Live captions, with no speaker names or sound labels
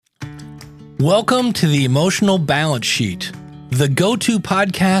Welcome to the Emotional Balance Sheet, the go-to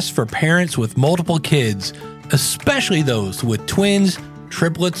podcast for parents with multiple kids, especially those with twins,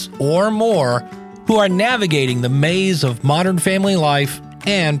 triplets, or more, who are navigating the maze of modern family life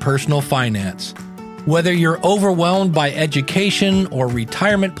and personal finance. Whether you're overwhelmed by education or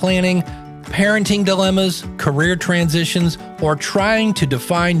retirement planning, parenting dilemmas, career transitions, or trying to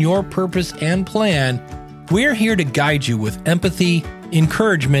define your purpose and plan, we're here to guide you with empathy,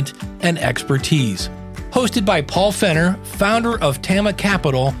 encouragement, and expertise. Hosted by Paul Fenner, founder of Tama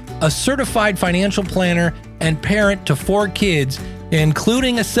Capital, a certified financial planner and parent to 4 kids,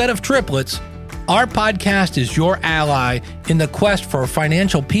 including a set of triplets, our podcast is your ally in the quest for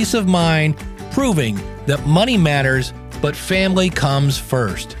financial peace of mind, proving that money matters, but family comes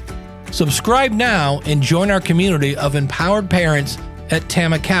first. Subscribe now and join our community of empowered parents at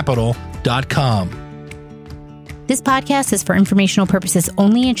tamacapital.com. This podcast is for informational purposes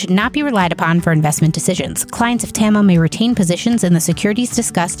only and should not be relied upon for investment decisions. Clients of Tama may retain positions in the securities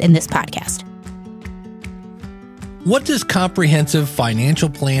discussed in this podcast. What does comprehensive financial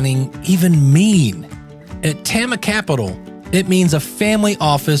planning even mean? At Tama Capital, it means a family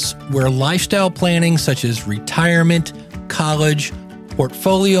office where lifestyle planning such as retirement, college,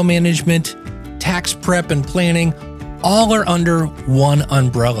 portfolio management, tax prep, and planning all are under one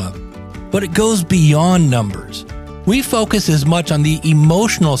umbrella. But it goes beyond numbers. We focus as much on the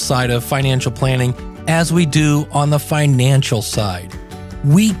emotional side of financial planning as we do on the financial side.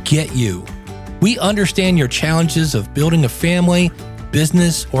 We get you. We understand your challenges of building a family,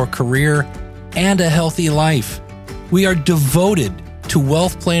 business, or career, and a healthy life. We are devoted to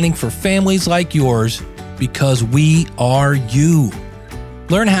wealth planning for families like yours because we are you.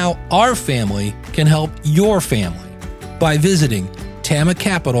 Learn how our family can help your family by visiting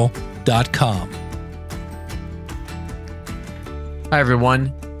tamacapital.com. Hi,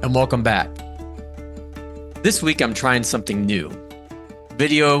 everyone, and welcome back. This week, I'm trying something new.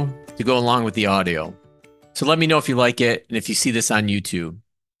 Video to go along with the audio. So let me know if you like it and if you see this on YouTube.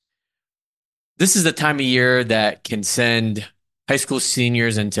 This is the time of year that can send high school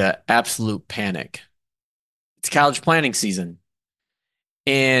seniors into absolute panic. It's college planning season.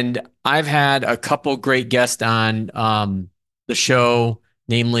 And I've had a couple great guests on the show,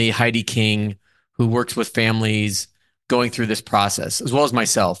 namely Heidi King, who works with families going through this process, as well as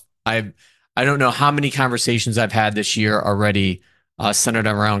myself. I don't know how many conversations I've had this year already centered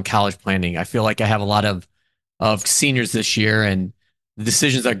around college planning. I feel like I have a lot of seniors this year, and the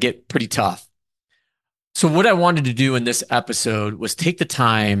decisions that get pretty tough. So what I wanted to do in this episode was take the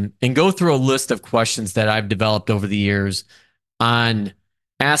time and go through a list of questions that I've developed over the years on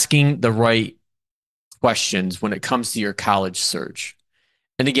asking the right questions when it comes to your college search.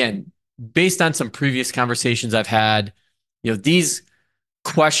 And again, based on some previous conversations I've had, these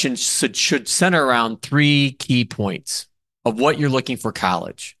questions should center around 3 key points of what you're looking for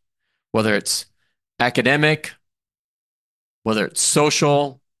college, whether it's academic, whether it's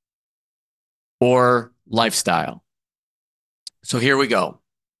social, or lifestyle. So here we go.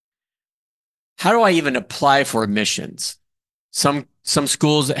 How do I even apply for admissions? Some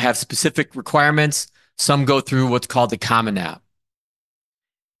schools have specific requirements. Some go through what's called the Common App.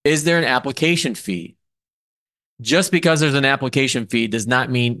 Is there an application fee? Just because there's an application fee does not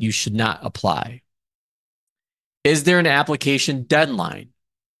mean you should not apply. Is there an application deadline?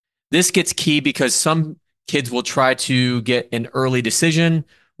 This gets key because some kids will try to get an early decision,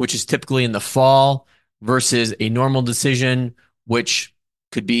 which is typically in the fall, versus a normal decision, which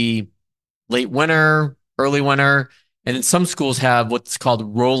could be late winter, early winter. And then some schools have what's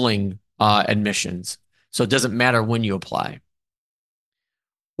called rolling admissions. So it doesn't matter when you apply.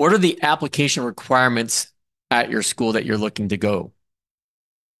 What are the application requirements at your school that you're looking to go?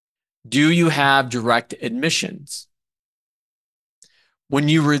 Do you have direct admissions? When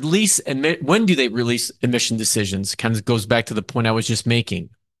do they release admission decisions? Kind of goes back to the point I was just making.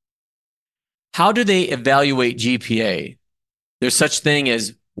 How do they evaluate GPA? There's such thing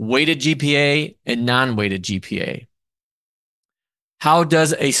as weighted GPA and non-weighted GPA. How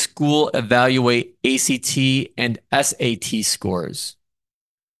does a school evaluate ACT and SAT scores?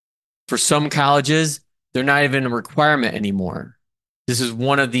 For some colleges, they're not even a requirement anymore. This is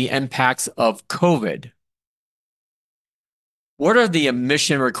one of the impacts of COVID. What are the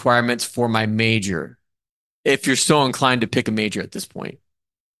admission requirements for my major, if you're so inclined to pick a major at this point?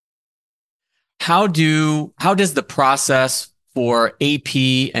 How does the process for AP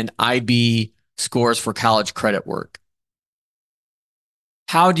and IB scores for college credit work?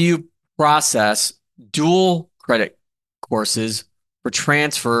 How do you process dual credit courses for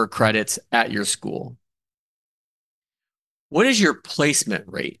transfer credits at your school? What is your placement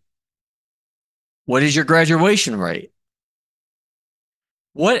rate? What is your graduation rate?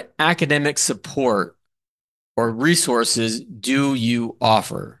 What academic support or resources do you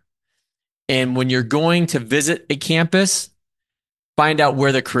offer? And when you're going to visit a campus, find out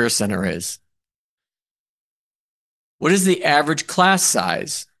where the Career Center is. What is the average class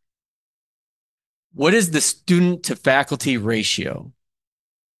size? What is the student to faculty ratio?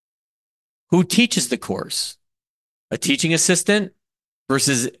 Who teaches the course? A teaching assistant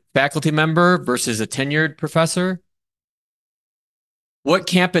versus faculty member versus a tenured professor? What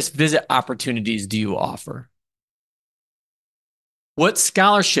campus visit opportunities do you offer? What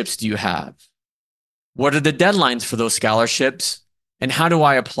scholarships do you have? What are the deadlines for those scholarships? And how do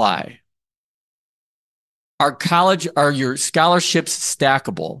I apply? Are your scholarships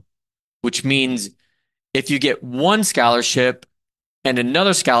stackable? Which means if you get one scholarship and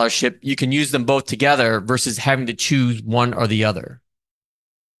another scholarship, you can use them both together versus having to choose one or the other.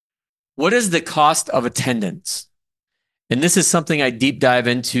 What is the cost of attendance? And this is something I deep dive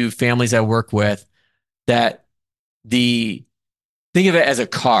into families I work with, that think of it as a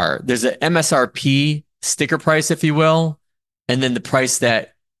car. There's an MSRP sticker price, if you will, and then the price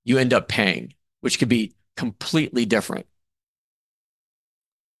that you end up paying, which could be completely different.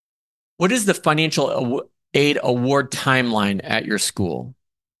 What is the financial aid award timeline at your school?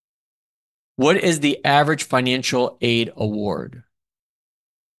 What is the average financial aid award?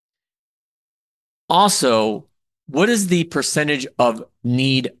 Also, what is the percentage of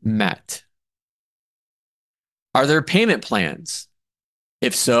need met? Are there payment plans?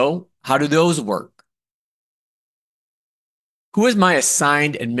 If so, how do those work? Who is my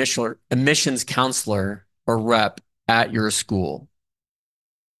assigned admissions counselor or rep at your school?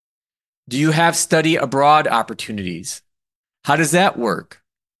 Do you have study abroad opportunities? How does that work?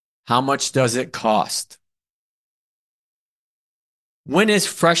 How much does it cost? When is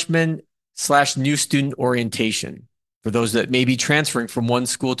freshman/new student orientation for those that may be transferring from one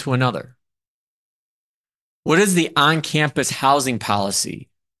school to another? What is the on-campus housing policy?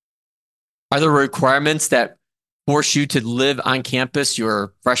 Are there requirements that force you to live on campus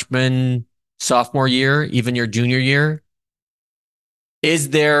your freshman, sophomore year, even your junior year? Is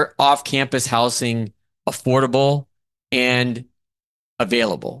there off-campus housing affordable and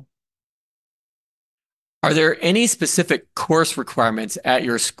available? Are there any specific course requirements at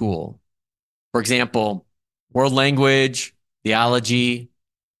your school? For example, world language, theology.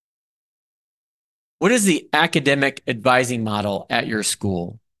 What is the academic advising model at your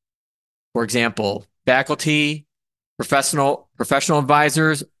school? For example, faculty, professional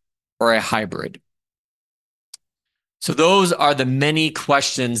advisors, or a hybrid? So those are the many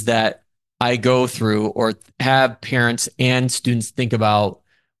questions that I go through or have parents and students think about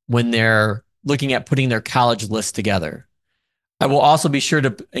when they're looking at putting their college list together. I will also be sure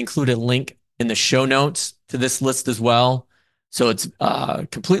to include a link in the show notes to this list as well, so it's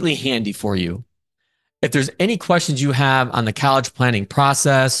completely handy for you. If there's any questions you have on the college planning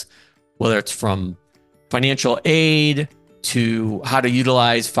process, whether it's from financial aid to how to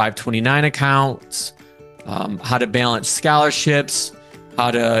utilize 529 accounts, how to balance scholarships, how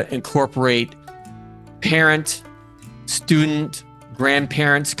to incorporate parent, student,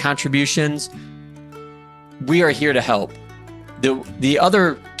 grandparents' contributions, we are here to help. The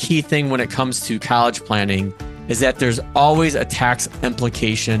other key thing when it comes to college planning is that there's always a tax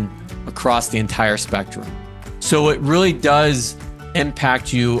implication across the entire spectrum. So it really does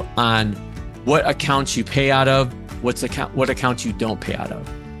impact you on what accounts you pay out of, what accounts you don't pay out of.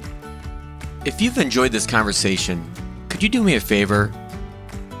 If you've enjoyed this conversation, could you do me a favor?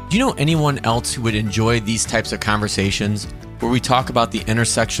 Do you know anyone else who would enjoy these types of conversations where we talk about the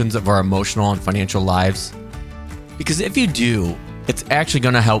intersections of our emotional and financial lives? Because if you do, it's actually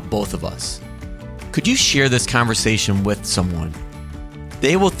going to help both of us. Could you share this conversation with someone?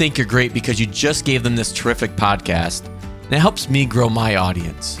 They will think you're great because you just gave them this terrific podcast, and it helps me grow my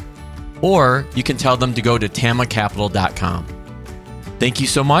audience. Or you can tell them to go to tamacapital.com. Thank you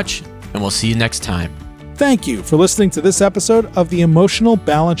so much, and we'll see you next time. Thank you for listening to this episode of the Emotional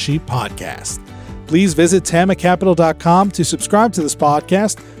Balance Sheet Podcast. Please visit tamacapital.com to subscribe to this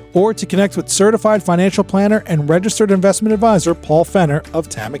podcast or to connect with certified financial planner and registered investment advisor Paul Fenner of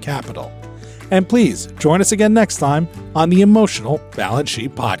Tama Capital. And please join us again next time on the Emotional Balance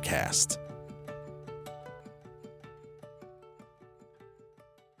Sheet Podcast.